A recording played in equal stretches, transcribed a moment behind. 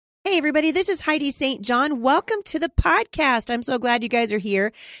everybody. This is Heidi St. John. Welcome to the podcast. I'm so glad you guys are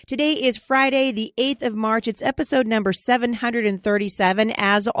here. Today is Friday, the 8th of March. It's episode number 737.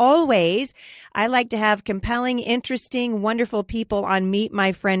 As always, I like to have compelling, interesting, wonderful people on Meet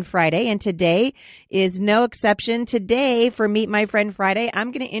My Friend Friday. And today is no exception. Today for Meet My Friend Friday, I'm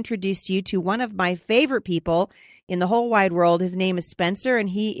going to introduce you to one of my favorite people in the whole wide world. His name is Spencer, and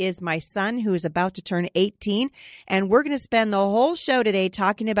he is my son who is about to turn 18. And we're going to spend the whole show today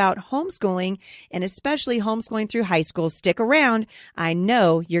talking about homeschooling, and especially homeschooling through high school. Stick around. I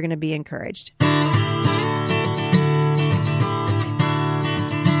know you're going to be encouraged.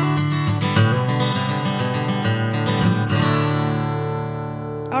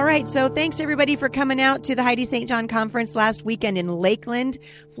 All right, so thanks everybody for coming out to the Heidi St. John Conference last weekend in Lakeland,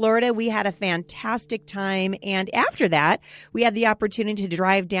 Florida. We had a fantastic time, and after that, we had the opportunity to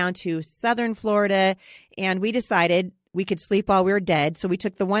drive down to southern Florida, and we decided we could sleep while we were dead. So we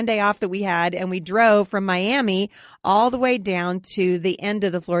took the one day off that we had, and we drove from Miami all the way down to the end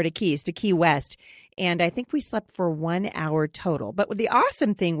of the Florida Keys, to Key West. And I think we slept for 1 hour total. But the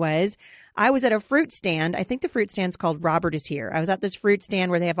awesome thing was I was at a fruit stand. I think the fruit stand's called Robert is Here. I was at this fruit stand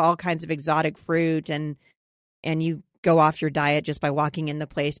where they have all kinds of exotic fruit, and you go off your diet just by walking in the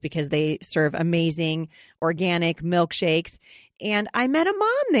place because they serve amazing organic milkshakes. And I met a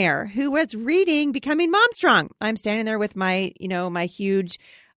mom there who was reading Becoming Mom Strong. I'm standing there with my huge,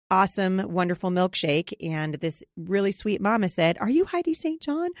 awesome, wonderful milkshake. And this really sweet mama said, "Are you Heidi St.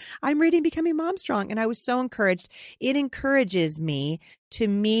 John? I'm reading Becoming Mom Strong." And I was so encouraged. It encourages me to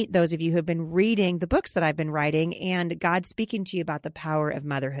meet those of you who have been reading the books that I've been writing and God speaking to you about the power of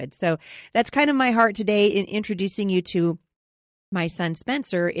motherhood. So that's kind of my heart today in introducing you to my son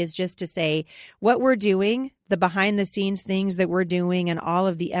Spencer, is just to say what we're doing, the behind the scenes things that we're doing, and all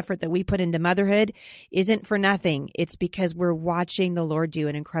of the effort that we put into motherhood isn't for nothing. It's because we're watching the Lord do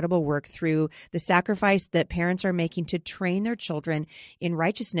an incredible work through the sacrifice that parents are making to train their children in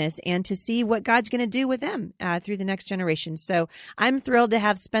righteousness and to see what God's going to do with them through the next generation. So I'm thrilled to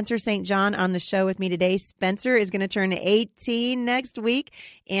have Spencer St. John on the show with me today. Spencer is going to turn 18 next week,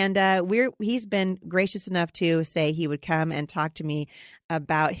 and he's been gracious enough to say he would come and talk to me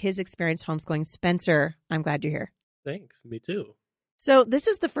about his experience homeschooling. Spencer, I'm glad you're here. Thanks. Me too. So this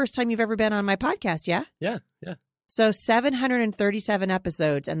is the first time you've ever been on my podcast, yeah? Yeah. So 737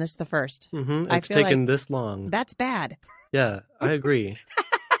 episodes, and this is the first. Mm-hmm. It's taken this long. That's bad. Yeah, I agree.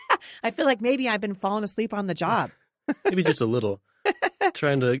 I feel like maybe I've been falling asleep on the job. Maybe just a little.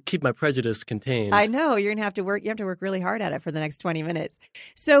 Trying to keep my prejudice contained. I know. You're going to have to work. You have to work really hard at it for the next 20 minutes.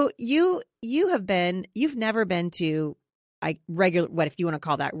 So you've never been to regular, what if you want to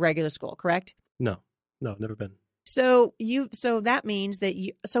call that regular school, correct? No, never been. So that means that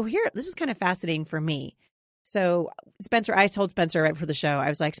this is kind of fascinating for me. So Spencer, I told Spencer right before the show, I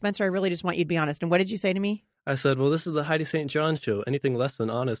was like, "Spencer, I really just want you to be honest." And what did you say to me? I said, "Well, this is the Heidi St. John show. Anything less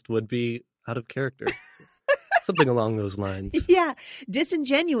than honest would be out of character." Something along those lines. Yeah.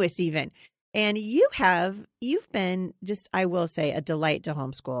 Disingenuous even. And you've been just, I will say, a delight to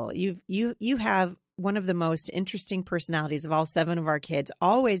homeschool. You have one of the most interesting personalities of all 7 of our kids,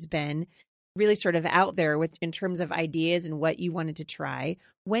 always been really sort of out there in terms of ideas and what you wanted to try.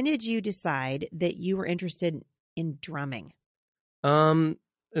 When did you decide that you were interested in drumming? I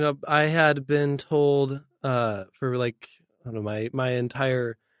had been told for like, I don't know, my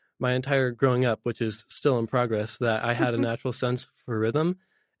entire growing up, which is still in progress, that I had a natural sense for rhythm.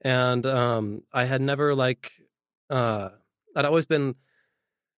 And I had never I'd always been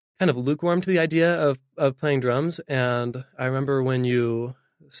kind of lukewarm to the idea of playing drums. And I remember when you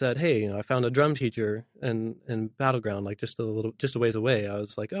said, "Hey, I found a drum teacher in Battleground, like just a ways away." I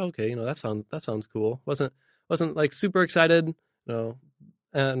was like, "Oh, okay, that sounds cool." Wasn't like super excited,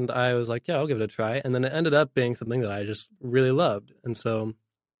 and I was like, "Yeah, I'll give it a try." And then it ended up being something that I just really loved. And so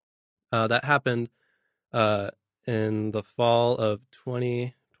that happened in the fall of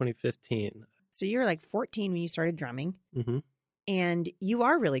 2015. So you were like 14 when you started drumming. Mm-hmm. And you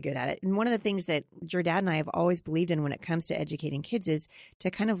are really good at it. And one of the things that your dad and I have always believed in when it comes to educating kids is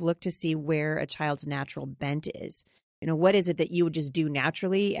to kind of look to see where a child's natural bent is. What is it that you would just do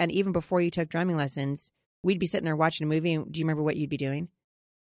naturally? And even before you took drumming lessons, we'd be sitting there watching a movie. Do you remember what you'd be doing?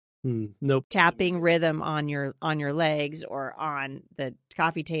 Nope. Tapping rhythm on your legs or on the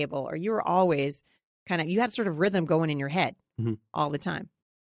coffee table, or you were always you had sort of rhythm going in your head all the time.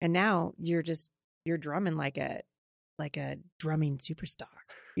 And now you're drumming like a drumming superstar.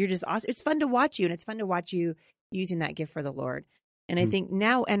 You're just awesome. It's fun to watch you, and it's fun to watch you using that gift for the Lord. And I think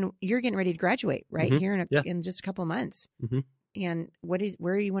now, and you're getting ready to graduate, right? Here in just a couple of months. And where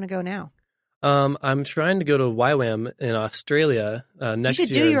do you want to go now? I'm trying to go to YWAM in Australia next You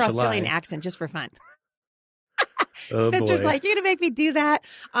should year do your in Australian July. accent just for fun. Oh Spencer's boy! like, you're going to make me do that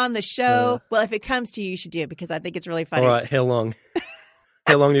on the Uh, show. Well, if it comes to you, you should do it because I think it's really all funny. right, how long?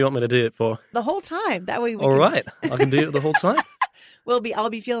 How long do you want me to do it for? The whole time. That way we All can, right, I can do it the whole time. I'll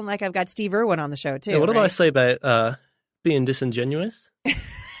be feeling like I've got Steve Irwin on the show too. Yeah, what did I right? say about being disingenuous? I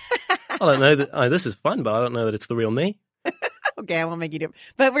don't know that this is fun, but I don't know that it's the real me. Okay, I won't make you do it.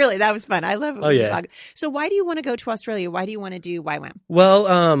 But really, that was fun. I love it. Oh, when you yeah. talk. So why do you want to go to Australia? Why do you want to do YWAM?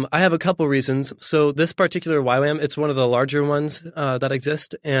 Well, I have a couple reasons. So this particular YWAM, it's one of the larger ones that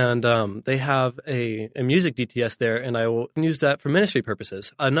exist, and they have a music DTS there, and I will use that for ministry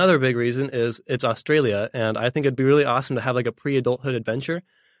purposes. Another big reason is it's Australia, and I think it'd be really awesome to have like a pre-adulthood adventure.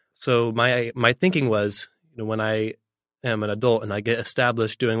 So my thinking was, when I am an adult and I get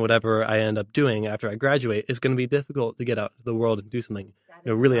established doing whatever I end up doing after I graduate, it's going to be difficult to get out into the world and do something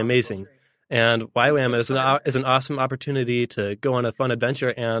really amazing. And YWAM is an awesome opportunity to go on a fun adventure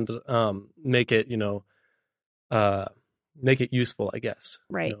and make it useful, I guess.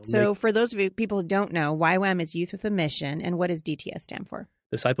 Right. So for those of you people who don't know, YWAM is Youth with a Mission, and what does DTS stand for?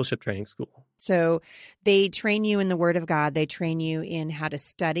 Discipleship Training School. So they train you in the Word of God. They train you in how to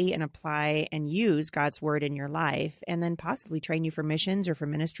study and apply and use God's Word in your life, and then possibly train you for missions or for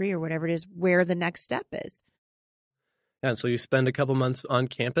ministry or whatever it is, where the next step is. And so you spend a couple months on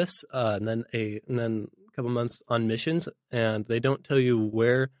campus, and then a couple months on missions, and they don't tell you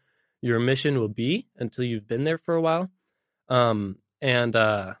where your mission will be until you've been there for a while. So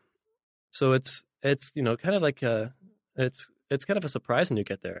it's kind of like it's kind of a surprise when you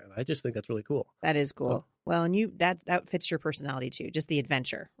get there. And I just think that's really cool. That is cool. So, well, and that fits your personality too, just the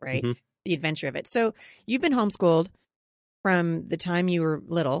adventure, right? Mm-hmm. The adventure of it. So you've been homeschooled from the time you were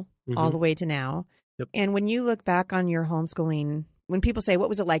little all the way to now. Yep. And when you look back on your homeschooling, when people say, what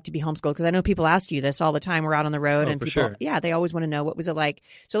was it like to be homeschooled? Because I know people ask you this all the time. We're out on the road and people, they always want to know, what was it like?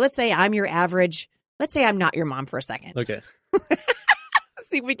 So let's say I'm your average. Let's say I'm not your mom for a second. Okay.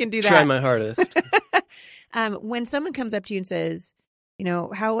 See if we can do that. Try my hardest. When someone comes up to you and says,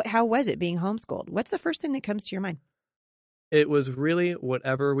 how was it being homeschooled? What's the first thing that comes to your mind? It was really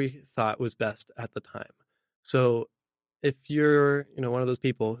whatever we thought was best at the time. So if you're, one of those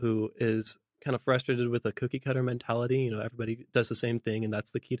people who is kind of frustrated with a cookie cutter mentality, everybody does the same thing and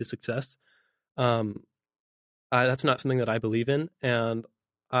that's the key to success. That's not something that I believe in. And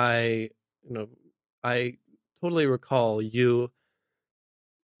I totally recall you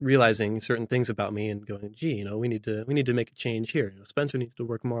realizing certain things about me and going, gee, we need to make a change here. Spencer needs to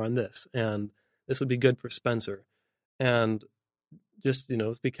work more on this, and this would be good for Spencer. And just,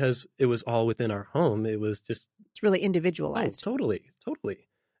 because it was all within our home, it was just, it's really individualized. Oh, totally.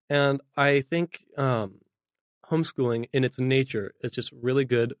 And I think homeschooling in its nature is just really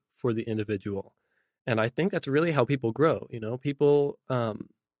good for the individual. And I think that's really how people grow. People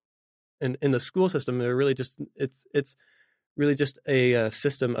in the school system, they're really just, it's really just a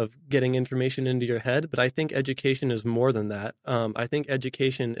system of getting information into your head. But I think education is more than that. I think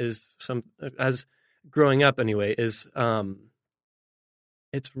education is as growing up anyway, is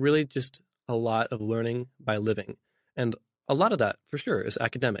it's really just a lot of learning by living. And a lot of that for sure is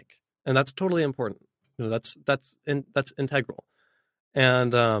academic. And that's totally important. That's integral.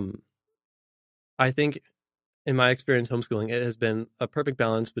 And I think in my experience homeschooling, it has been a perfect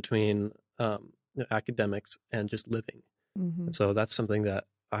balance between academics and just living. Mm-hmm. And so that's something that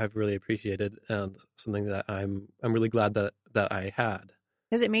I've really appreciated and something that I'm really glad that I had.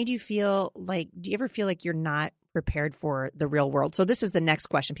 Has it made you feel like, do you ever feel like you're not prepared for the real world? So this is the next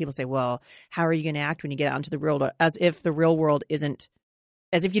question. People say, well, how are you going to act when you get out into the real world? As if the real world isn't,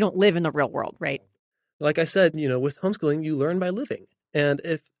 as if you don't live in the real world, right? Like I said, with homeschooling, you learn by living. And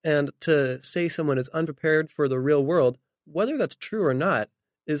to say someone is unprepared for the real world, whether that's true or not,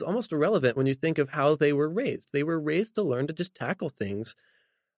 is almost irrelevant when you think of how they were raised. They were raised to learn to just tackle things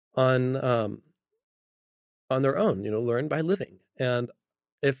on their own, learn by living. And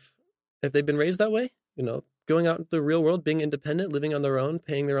if they've been raised that way, going out into the real world, being independent, living on their own,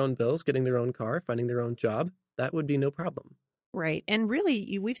 paying their own bills, getting their own car, finding their own job, that would be no problem. Right. And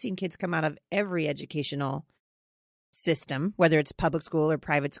really, we've seen kids come out of every educational system, whether it's public school or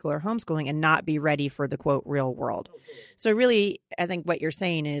private school or homeschooling, and not be ready for the quote real world. So really, I think what you're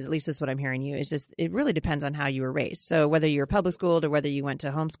saying is, at least this is what I'm hearing you, is just, it really depends on how you were raised. So whether you're public schooled or whether you went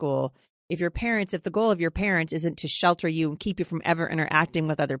to homeschool, if the goal of your parents isn't to shelter you and keep you from ever interacting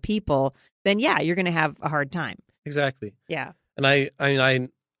with other people, then yeah, you're going to have a hard time. Exactly. Yeah. And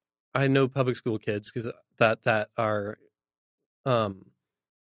I know public school kids because that are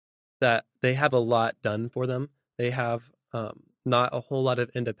that they have a lot done for them. They have not a whole lot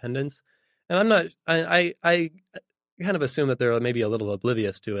of independence, And I'm not. I kind of assume that they're maybe a little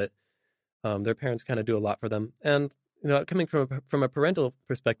oblivious to it. Their parents kind of do a lot for them, and coming from a parental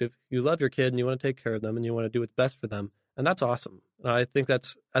perspective, you love your kid and you want to take care of them and you want to do what's best for them, and that's awesome. I think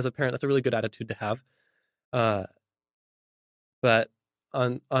that's, as a parent, that's a really good attitude to have. But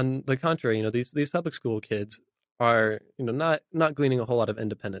on the contrary, these public school kids are not gleaning a whole lot of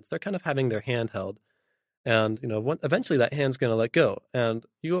independence. They're kind of having their hand held, and eventually that hand's going to let go, and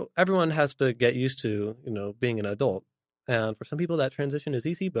everyone has to get used to being an adult. And for some people that transition is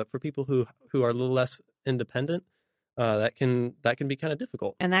easy, but for people who are a little less independent, that can be kind of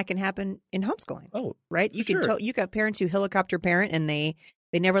difficult. And that can happen in homeschooling. Oh, right. You can you got parents who helicopter parent, and they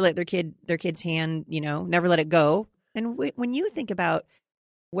never let their kid's hand, never let it go. And when you think about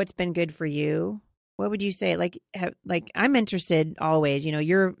what's been good for you, what would you say? Like I'm interested always.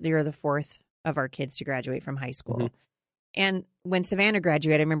 You're the fourth of our kids to graduate from high school, mm-hmm. and when Savannah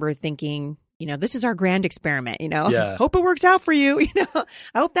graduated, I remember thinking, this is our grand experiment, Yeah. Hope it works out for you. I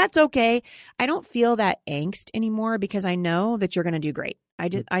hope that's okay. I don't feel that angst anymore because I know that you're going to do great.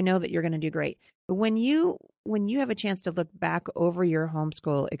 I know that you're going to do great. But when you have a chance to look back over your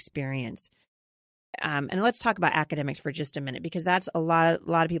homeschool experience, and let's talk about academics for just a minute, because that's a lot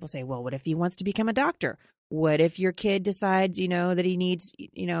of people say, well, what if he wants to become a doctor? What if your kid decides, that he needs,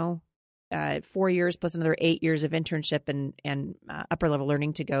 4 years plus another 8 years of internship and upper level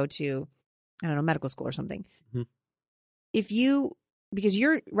learning to go to, I don't know, medical school or something. Mm-hmm. Because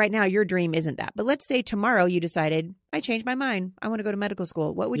right now your dream isn't that, but let's say tomorrow you decided, I changed my mind, I want to go to medical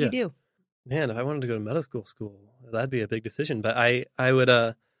school. What would you do? Man, if I wanted to go to medical school, that'd be a big decision. But I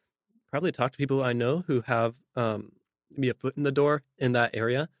would probably talk to people I know who have maybe a foot in the door in that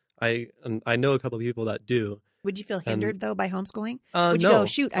area. I know a couple of people that do. Would you feel hindered though by homeschooling? Would you go,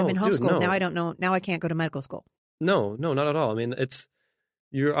 shoot, I've been homeschooled, no. now I don't know, now I can't go to medical school? No, not at all. I mean,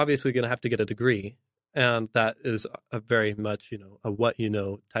 you're obviously going to have to get a degree, and that is a very much a what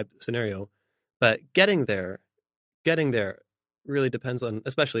type scenario. But getting there really depends on,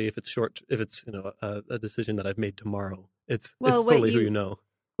 especially if it's a decision that I've made tomorrow. It's totally who you know.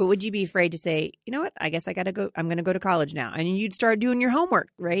 But would you be afraid to say, you know what, I guess I got to go, I'm going to go to college now, and you'd start doing your homework,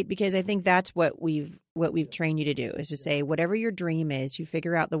 right? Because I think that's what we've trained you to do, is to say whatever your dream is, you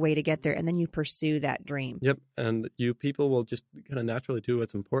figure out the way to get there, and then you pursue that dream. Yep, and you people will just kind of naturally do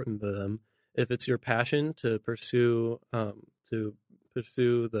what's important to them. If it's your passion to pursue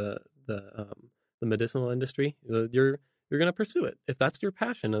the medicinal industry, you're going to pursue it. If that's your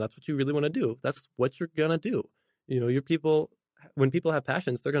passion and that's what you really want to do, that's what you're going to do. Your people. When people have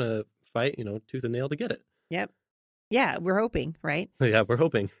passions, they're going to fight, tooth and nail to get it. Yep. Yeah, we're hoping, right? Yeah, we're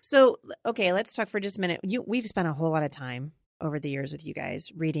hoping. So, okay, let's talk for just a minute. We've spent a whole lot of time over the years with you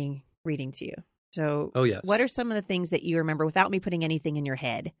guys reading to you. So, oh, yes. What are some of the things that you remember without me putting anything in your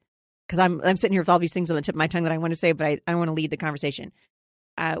head? Because I'm sitting here with all these things on the tip of my tongue that I want to say, but I don't want to lead the conversation.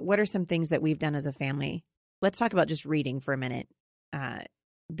 What are some things that we've done as a family? Let's talk about just reading for a minute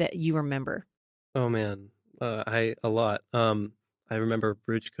that you remember. Oh, man. A lot. I remember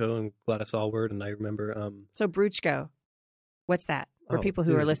Bruchko and Gladys Allward, and I remember... So Bruchko, what's that? For people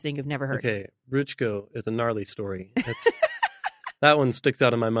who are listening who've never heard. Okay, Bruchko is a gnarly story. That one sticks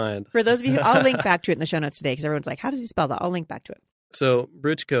out in my mind. For those of you, I'll link back to it in the show notes today, because everyone's like, how does he spell that? I'll link back to it. So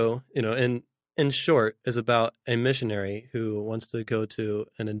Bruchko, in short, is about a missionary who wants to go to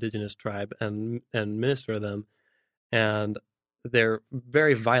an indigenous tribe and minister to them, and they're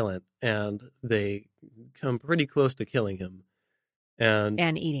very violent, and they come pretty close to killing him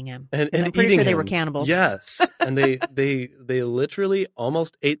and eating him. And I'm pretty sure they were cannibals. Yes, and they literally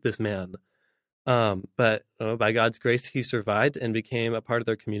almost ate this man. But by God's grace, he survived and became a part of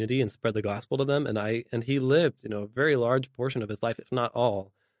their community and spread the gospel to them. And he lived, a very large portion of his life, if not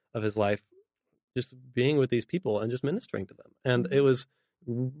all of his life, just being with these people and just ministering to them. And it was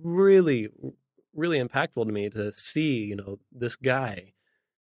really, really impactful to me to see, this guy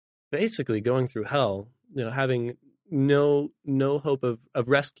basically going through hell, having no hope of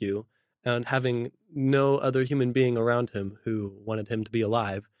rescue, and having no other human being around him who wanted him to be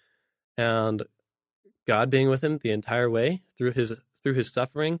alive, and God being with him the entire way through his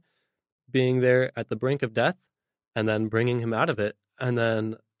suffering, being there at the brink of death, and then bringing him out of it, and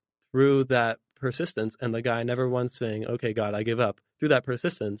then through that persistence, and the guy never once saying, "Okay, God, I give up." Through that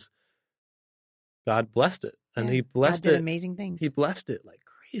persistence, God blessed it, and he blessed God did it. Amazing things. He blessed it like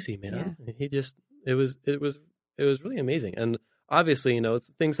crazy, man. Yeah. He just it was really amazing, and obviously,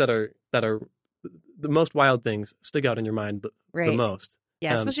 it's things that are the most wild things stick out in your mind the most.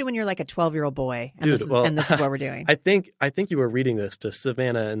 Yeah, especially when you're like a 12-year-old boy, and, dude, this is what we're doing. I think you were reading this to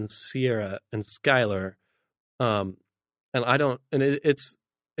Savannah and Sierra and Skylar, and I don't, and it's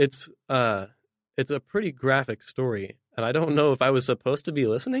it's a pretty graphic story, and I don't know if I was supposed to be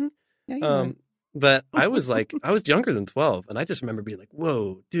listening. No, you weren't. But I was like, I was younger than 12, and I just remember being like,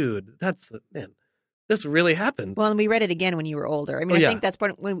 "Whoa, dude, man, this really happened." Well, and we read it again when you were older. I mean, Oh, I yeah. think that's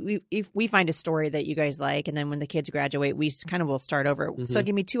part of, if we find a story that you guys like, and then when the kids graduate, we kind of will start over. So Mhm.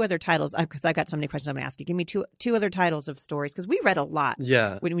 give me two other titles, because I got so many questions I'm going to ask you. Give me two other titles of stories, because we read a lot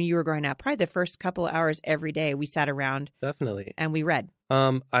Yeah, when you were growing up. Probably the first couple of hours every day, we sat around definitely. and we read.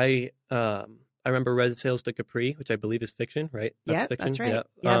 I remember Red Sails to Capri, which I believe is fiction, right? Yeah, fiction. that's right. Yeah,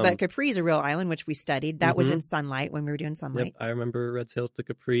 Yeah, but Capri is a real island, which we studied. That was Mhm. in Sunlight when we were doing Sunlight. Yep, I remember Red Sails to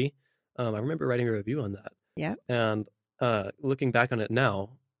Capri. I remember writing a review on that. Yeah. And looking back on it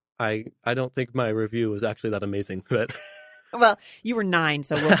now, I don't think my review was actually that amazing, but Well, you were 9,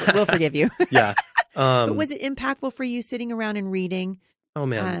 so we'll forgive you. yeah. But was it impactful for you sitting around and reading? Oh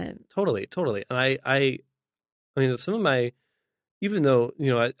man, totally. And I mean, some of my, even though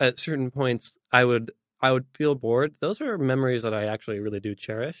at certain points I would feel bored, those are memories that I actually really do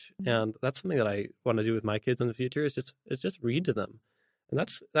cherish, and that's something that I want to do with my kids in the future. Is just read to them, and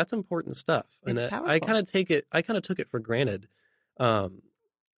that's important stuff. And It's I powerful. kind of took it for granted,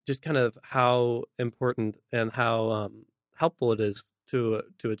 just kind of how important and how helpful it is to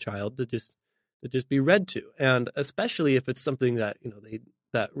a child to just be read to, and especially if it's something that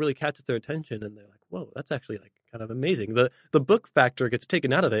that really catches their attention, and they're like, "Whoa, that's actually like kind of amazing." The book factor gets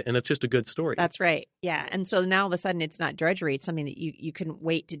taken out of it, and it's just a good story. That's right. Yeah. And so now all of a sudden it's not drudgery. It's something that you couldn't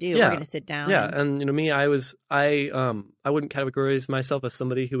wait to do. Yeah. We're going to sit down. Yeah, and me, I wouldn't categorize myself as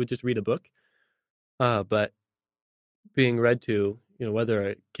somebody who would just read a book, but being read to, whether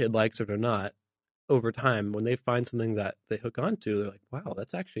a kid likes it or not, over time, when they find something that they hook onto, they're like, "Wow,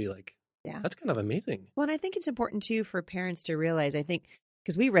 that's actually like, Yeah. that's kind of amazing." Well, and I think it's important too for parents to realize, I think,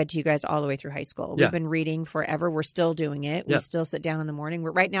 because we read to you guys all the way through high school. Yeah. We've been reading forever. We're still doing it. We Yeah. still sit down in the morning.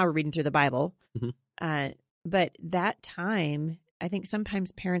 Right now we're reading through the Bible. Mhm. But that time, I think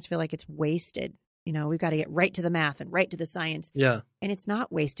sometimes parents feel like it's wasted. We've got to get right to the math and right to the science. Yeah. And it's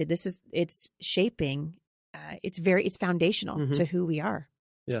not wasted. It's shaping. It's foundational Mhm. to who we are.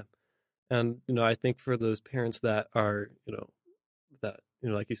 Yeah. And, I think for those parents that are, that,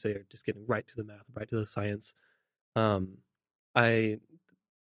 like you say, are just getting right to the math, right to the science.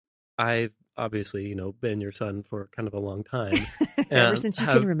 I've obviously, been your son for kind of a long time. Ever since you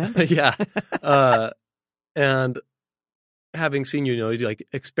can remember. Yeah. And having seen you, like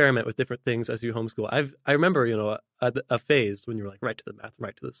experiment with different things as you homeschool. I remember, a phase when you were like right to the math,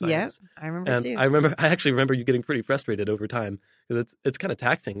 right to the Yeah, science. I remember And too. I actually remember you getting pretty frustrated over time because it's kind of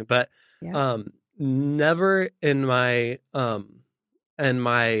taxing. But Yeah. never in my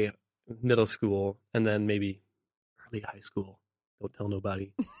middle school and then maybe early high school, don't tell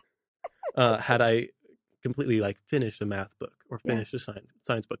nobody, had I completely like finished a math book or finished a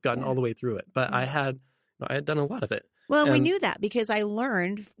science book, gotten all the way through it. But I had done a lot of it. Well, we And- knew that because I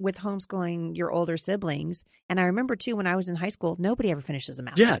learned with homeschooling your older siblings. And I remember too, when I was in high school, nobody ever finishes a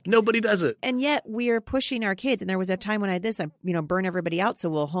math Yeah, book. nobody does it. And yet we're pushing our kids. And there was a time when I did this, burn everybody out. So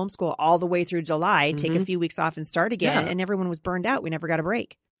we'll homeschool all the way through July, take a Mhm. few weeks off and start again. Yeah. And everyone was burned out. We never got a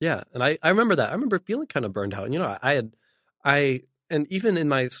break. Yeah, and I remember that. I remember feeling kind of burned out. And and even in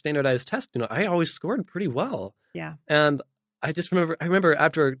my standardized test, I always scored pretty well. Yeah. And I remember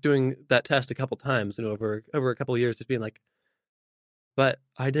after doing that test a couple times, over a couple of years, just being like, but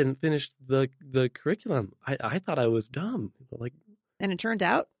I didn't finish the curriculum. I thought I was dumb. Like, And it turned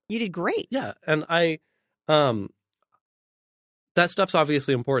out you did great. yeah, and that stuff's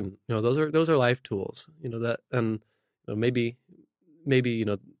obviously important. Those are life tools. That, and maybe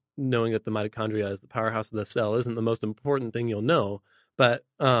knowing that the mitochondria is the powerhouse of the cell isn't the most important thing you'll know, but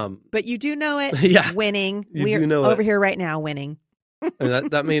But you do know it. Yeah. Winning. You We're do know over it. here right now winning. I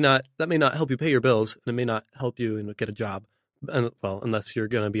mean, that may not help you pay your bills, and it may not help you get a job, unless you're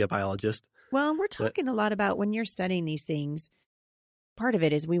going to be a biologist. Well, we're talking a lot about when you're studying these things. Part of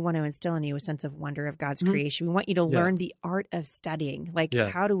it is we want to instill in you a sense of wonder of God's Mhm. creation. We want you to Yeah. learn the art of studying. Like, Yeah.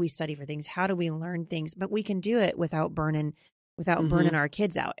 how do we study for things? How do we learn things? But we can do it without burning Mhm. our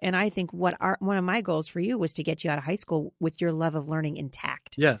kids out. And I think one of my goals for you was to get you out of high school with your love of learning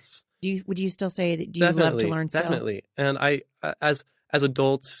intact. Yes, Would you still say that? Do you love to learn still? definitely. And I, as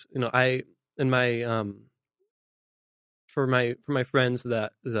adults, I in my for my friends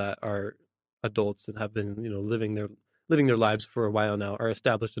that are adults and have been living their lives for a while now, are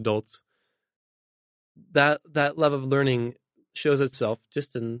established adults. That love of learning shows itself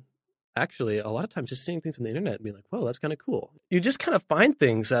just in, actually, a lot of times just seeing things on the internet and being like, whoa, that's kind of cool. You just kind of find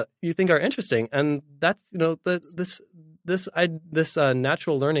things that you think are interesting, and that's this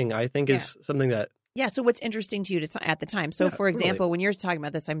natural learning, I think, is something that Yeah. So what's interesting to you at the time? So Yeah, for example, totally. when you're talking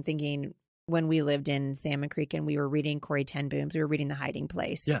about this, I'm thinking when we lived in Salmon Creek and we were reading Corey Ten Booms, we were reading The Hiding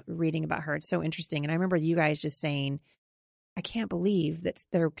Place, Yeah. reading about her. It's so interesting. And I remember you guys just saying, I can't believe that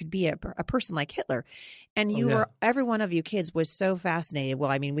there could be a person like Hitler. And Oh, you yeah. were, every one of you kids was so fascinated. Well,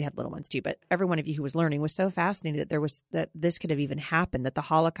 I mean, we had little ones too, but every one of you who was learning was so fascinated that this could have even happened, that the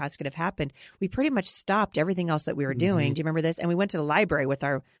Holocaust could have happened. We pretty much stopped everything else that we were doing. Mhm. Do you remember this? And we went to the library with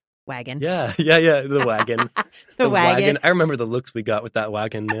our wagon. Yeah. The wagon. The wagon. I remember the looks we got with that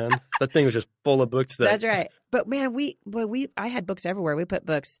wagon, man. That thing was just full of books. That's right. But man, I had books everywhere. We put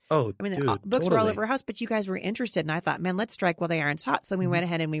books. Oh, I mean, dude, books were all totally. over our house, but you guys were interested. And I thought, man, let's strike while the iron's hot. So we Mhm. went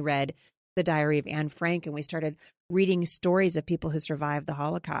ahead and we read The Diary of Anne Frank, and we started reading stories of people who survived the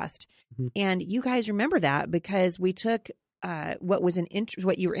Holocaust. Mhm. And you guys remember that because we took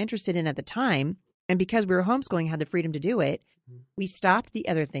what you were interested in at the time. And because we were homeschooling, had the freedom to do it, Mhm. we stopped the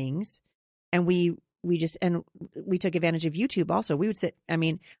other things. And we took advantage of YouTube also. We would sit, I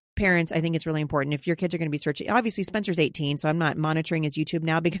mean, parents, I think it's really important. If your kids are going to be searching, obviously Spencer's 18, so I'm not monitoring his YouTube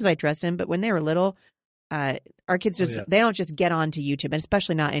now because I trust him. But when they were little, our kids just, yeah. they don't just get onto YouTube, and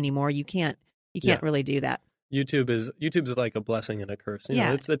especially not anymore. You can't Yeah. really do that. YouTube is like a blessing and a curse. You Yeah.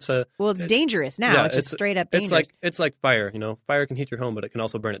 know, It's dangerous now. yeah, it's just straight up dangerous. It's like fire. You know, fire can heat your home, but it can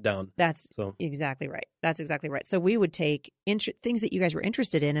also burn it down. That's So exactly right. That's exactly right. So we would take things that you guys were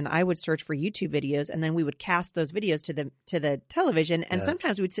interested in, and I would search for YouTube videos, and then we would cast those videos to the television. And Yeah.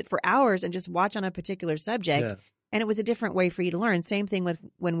 sometimes we'd sit for hours and just watch on a particular subject, yeah, and it was a different way for you to learn. Same thing with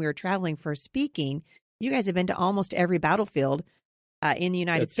when we were traveling for speaking. You guys have been to almost every battlefield in the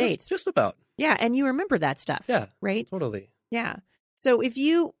United Yeah, States. just about. Yeah, and you remember that stuff. Yeah, Right? totally. Yeah. So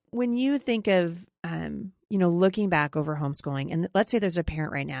when you think of, looking back over homeschooling, and let's say there's a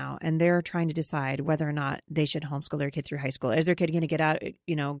parent right now and they're trying to decide whether or not they should homeschool their kid through high school. Is their kid going to get out,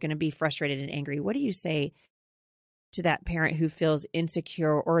 going to be frustrated and angry? What do you say to that parent who feels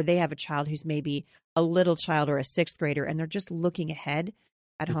insecure, or they have a child who's maybe a little child or a sixth grader and they're just looking ahead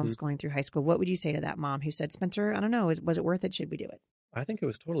at Mhm. homeschooling through high school? What would you say to that mom who said, Spencer, I don't know, was it worth it? Should we do it? I think it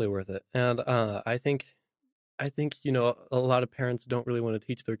was totally worth it, and I think a lot of parents don't really want to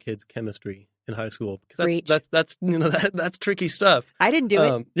teach their kids chemistry in high school because Preach. that's tricky stuff. I didn't do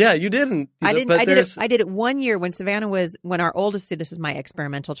it. Yeah, you didn't. I didn't. But I did it 1 year when when our oldest, this is my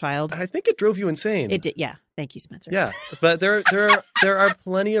experimental child. I think it drove you insane. It did. Yeah. Thank you, Spencer. Yeah, but there are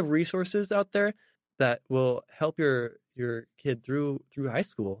plenty of resources out there that will help your kid through high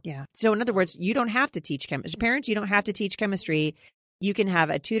school. Yeah. So in other words, you don't have to teach chemistry. Parents, you don't have to teach chemistry. You can have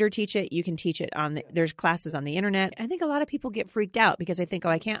a tutor teach it. You can teach it there's classes on the internet. I think a lot of people get freaked out because they think, oh,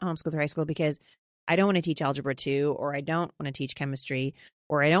 I can't homeschool through high school because I don't want to teach algebra 2, or I don't want to teach chemistry,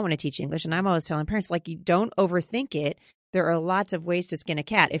 or I don't want to teach English. And I'm always telling parents, like, you don't overthink it. There are lots of ways to skin a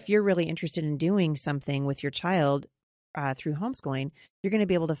cat. If you're really interested in doing something with your child through homeschooling, you're going to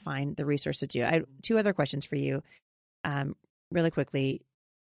be able to find the resource to do it. I have 2 other questions for you really quickly.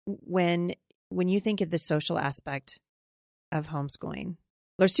 When you think of the social aspect of homeschooling,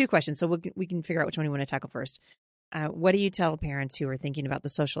 there's 2 questions, so we can figure out which one you want to tackle first. What do you tell parents who are thinking about the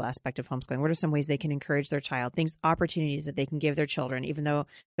social aspect of homeschooling? What are some ways they can encourage their child, opportunities that they can give their children, even though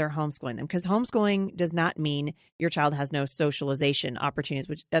they're homeschooling them? Because homeschooling does not mean your child has no socialization opportunities,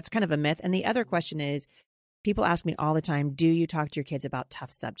 which that's kind of a myth. And the other question is, people ask me all the time, do you talk to your kids about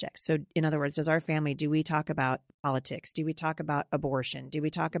tough subjects? So in other words, do we talk about politics? Do we talk about abortion? Do we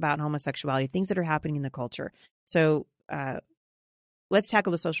talk about homosexuality, things that are happening in the culture? So let's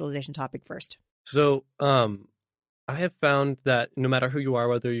tackle the socialization topic first. So I have found that no matter who you are,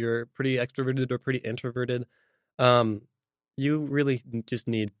 whether you're pretty extroverted or pretty introverted, you really just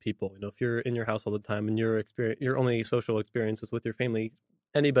need people. If you're in your house all the time and your only social experiences with your family,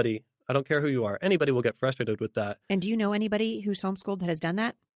 anybody, I don't care who you are, anybody will get frustrated with that. And do you know anybody who's homeschooled that has done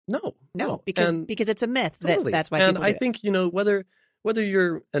that? No, because it's a myth totally. That's why. And people I do think whether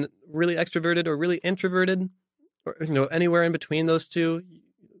you're really extroverted or really introverted, or anywhere in between those two,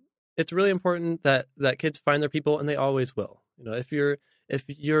 it's really important that kids find their people, and they always will. If you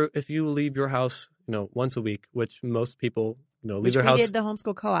leave your house, once a week, which most people, leave their house. We did the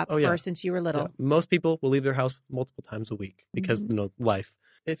homeschool co-op for since you were little. Yeah, most people will leave their house multiple times a week because life.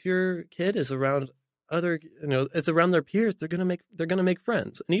 If your kid is around it's around their peers, they're gonna make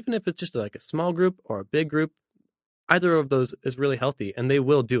friends, and even if it's just like a small group or a big group, either of those is really healthy, and they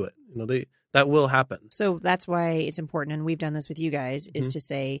will do it. That will happen. So that's why it's important, and we've done this with you guys, is to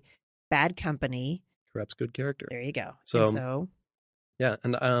say bad company corrupts good character. There you go. So yeah,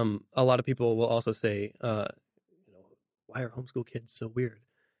 and a lot of people will also say, why are homeschool kids so weird?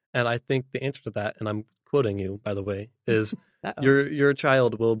 And I think the answer to that, and I'm quoting you, by the way, is Uh-oh. your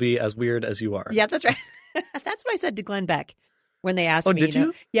child will be as weird as you are. Yeah, that's right. That's what I said to Glenn Beck when they asked Oh, me. did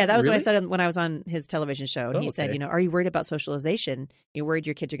you? Yeah, that was what I Really? said when I was on his television show. And Oh, he said, okay. are you worried about socialization? You're worried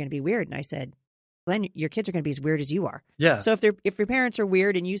your kids are going to be weird? And I said, Glenn, your kids are going to be as weird as you are. Yeah. So if your parents are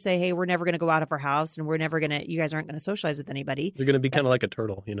weird and you say, hey, we're never going to go out of our house and you guys aren't going to socialize with anybody. You're going to be kind of like a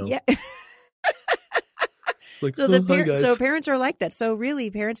turtle, Yeah. Like, So "Oh, hi, guys." parents are like that. So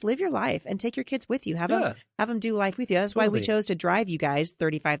really, parents, live your life and take your kids with you. Have them do life with you. That's why we Totally. chose to drive you guys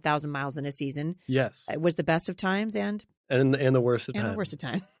 35,000 miles in a season. Yes. It was the best of times and And the worst of the times. worst of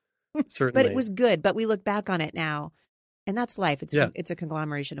times. Certainly. But it was good. But we look back on it now, and that's life. It's Yeah. it's a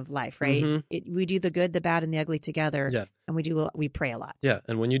conglomeration of life, right? Mhm. We do the good, the bad, and the ugly together. Yeah. And we pray a lot. Yeah.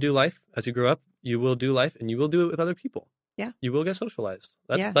 And when you do life, as you grow up, you will do life and you will do it with other people. Yeah. You will get socialized.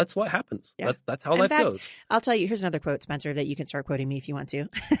 Yeah. That's what happens. Yeah. That's how In life fact, goes. I'll tell you. Here's another quote, Spencer, that you can start quoting me if you want to.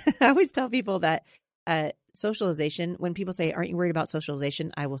 I always tell people that socialization. When people say, "Aren't you worried about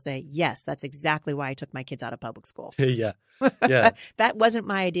socialization?" I will say, "Yes, that's exactly why I took my kids out of public school." Yeah. Yeah. That wasn't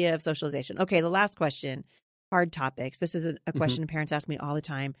my idea of socialization. Okay, the last question: hard topics. This is a question parents ask me all the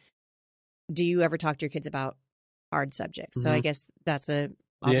time. Do you ever talk to your kids about hard subjects? So I guess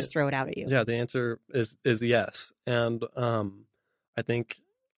I'll just throw it out at you. Yeah, the answer is yes. And I think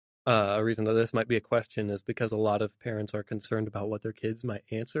a reason that this might be a question is because a lot of parents are concerned about what their kids might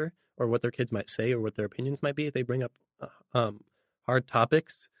answer or what their kids might say or what their opinions might be if they bring up hard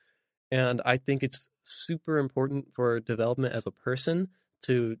topics. And I think it's super important for development as a person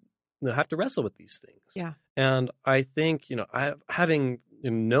to have to wrestle with these things. Yeah. And I think, having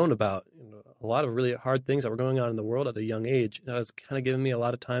known about a lot of really hard things that were going on in the world at a young age, it's kind of given me a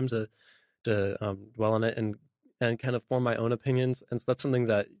lot of time to dwell on it and kind of form my own opinions. And so that's something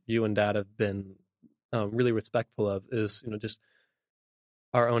that you and Dad have been really respectful of, is just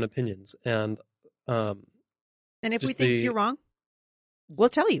our own opinions. And if we think you're wrong, we'll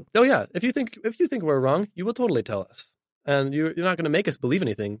tell you. Oh yeah, if you think we're wrong, you will totally tell us. And you're not going to make us believe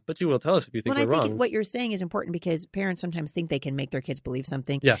anything, but you will tell us if you think we're wrong. I think what you're saying is important because parents sometimes think they can make their kids believe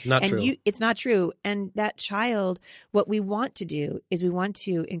something. Yeah, not true. It's not true. And that child, what we want to do is we want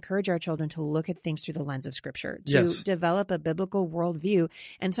to encourage our children to look at things through the lens of Scripture, to develop a biblical worldview.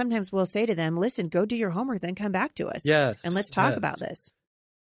 And sometimes we'll say to them, listen, go do your homework, then come back to us. Yes. And let's talk about this.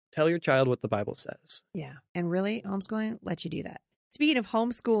 Tell your child what the Bible says. Yeah. And really, homeschooling lets you do that. Speaking of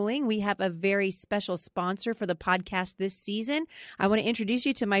homeschooling, we have a very special sponsor for the podcast this season. I want to introduce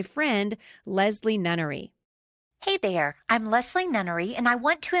you to my friend, Leslie Nunnery. Hey there, I'm Leslie Nunnery, and I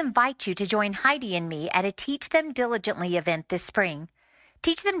want to invite you to join Heidi and me at a Teach Them Diligently event this spring.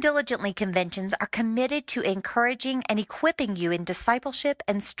 Teach Them Diligently conventions are committed to encouraging and equipping you in discipleship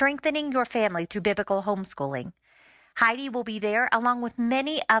and strengthening your family through biblical homeschooling. Heidi will be there along with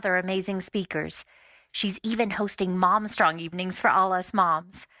many other amazing speakers. She's even hosting Mom Strong evenings for all us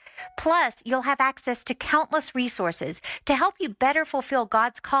moms. Plus, you'll have access to countless resources to help you better fulfill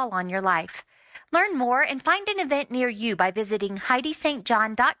God's call on your life. Learn more and find an event near you by visiting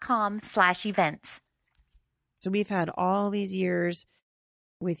HeidiSt.John.com/events. So we've had all these years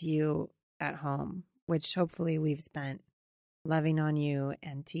with you at home, which hopefully we've spent loving on you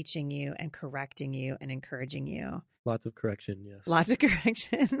and teaching you and correcting you and encouraging you. Lots of correction, yes. Lots of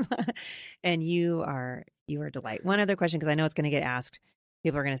correction. And you are a delight. One other question, because I know it's going to get asked.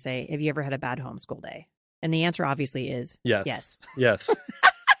 People are going to say, have you ever had a bad homeschool day? And the answer obviously is yes. Yes.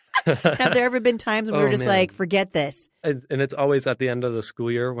 Have there ever been times when we were just like, forget this? And it's always at the end of the school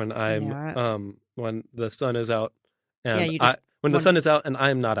year when when the sun is out and the sun is out and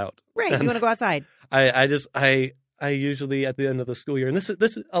I'm not out. Right. And you want to go outside. I usually at the end of the school year, and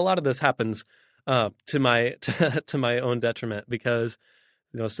this a lot of this happens to my own detriment, because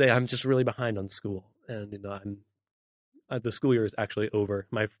say I'm just really behind on school, and the school year is actually over.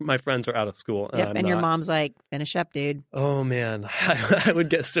 My friends are out of school. And your mom's like, finish up, dude. Oh man, I would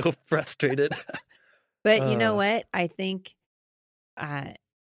get so frustrated. But you know what? I think one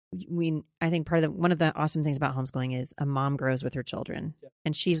of the awesome things about homeschooling is a mom grows with her children,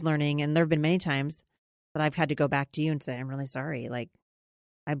 and she's learning. And there have been many times that I've had to go back to you and say, I'm really sorry. Like,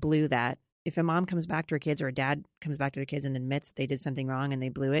 I blew that. If a mom comes back to her kids or a dad comes back to their kids and admits that they did something wrong and they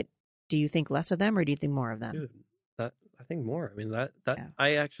blew it, do you think less of them or do you think more of them? Dude, I think more. I mean,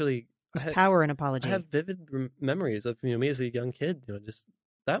 I actually... There's power in apology. I have vivid memories of me as a young kid. Just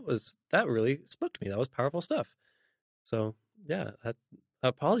that really spoke to me. That was powerful stuff. So yeah,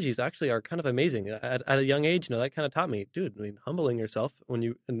 apologies actually are kind of amazing. At a young age, that kind of taught me, dude. I mean, humbling yourself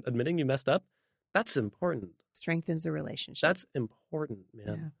and admitting you messed up, that's important. Strengthens the relationship. That's important, man.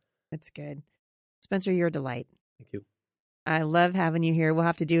 Yeah, that's good. Spencer, you're a delight. Thank you. I love having you here. We'll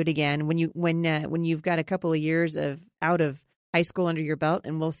have to do it again when you've got a couple of years out of high school under your belt,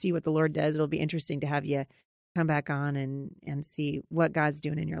 and we'll see what the Lord does. It'll be interesting to have you come back on and see what God's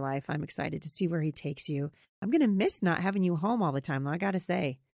doing in your life. I'm excited to see where he takes you. I'm going to miss not having you home all the time, though, I got to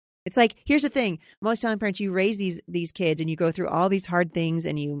say. It's like, here's the thing. Most telling parents, you raise these kids and you go through all these hard things,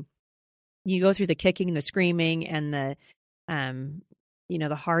 and you go through the kicking and the screaming and the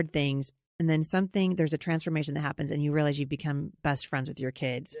the hard things. And then there's a transformation that happens, and you realize you've become best friends with your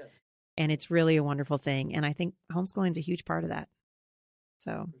kids. Yeah. And it's really a wonderful thing. And I think homeschooling is a huge part of that.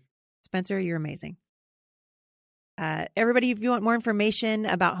 So, Spencer, you're amazing. Everybody, if you want more information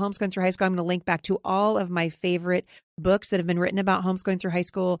about homeschooling through high school, I'm going to link back to all of my favorite books that have been written about homeschooling through high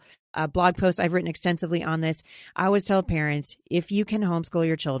school, blog posts. I've written extensively on this. I always tell parents, if you can homeschool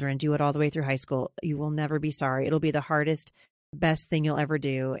your children, do it all the way through high school. You will never be sorry. It'll be the hardest, best thing you'll ever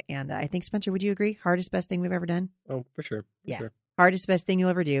do. And I think, Spencer, would you agree? Hardest, best thing we've ever done? Oh, for sure. Sure. Hardest, best thing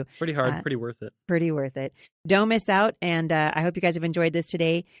you'll ever do. Pretty hard, pretty worth it. Pretty worth it. Don't miss out. And I hope you guys have enjoyed this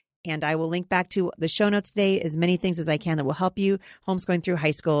today. And I will link back to the show notes today, as many things as I can that will help you homeschooling through high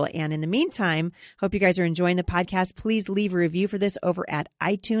school. And in the meantime, hope you guys are enjoying the podcast. Please leave a review for this over at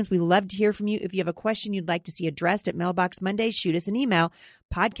iTunes. We love to hear from you. If you have a question you'd like to see addressed at Mailbox Monday, shoot us an email,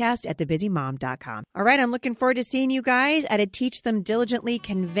 podcast@thebusymom.com. All right, I'm looking forward to seeing you guys at a Teach Them Diligently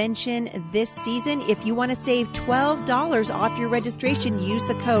convention this season. If you want to save $12 off your registration, use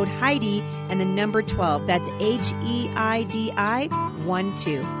the code Heidi and the number 12. That's HEIDI12.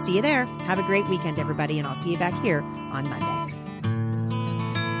 See you there. Have a great weekend, everybody, and I'll see you back here on Monday.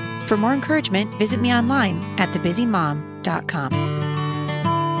 For more encouragement, visit me online at thebusymom.com.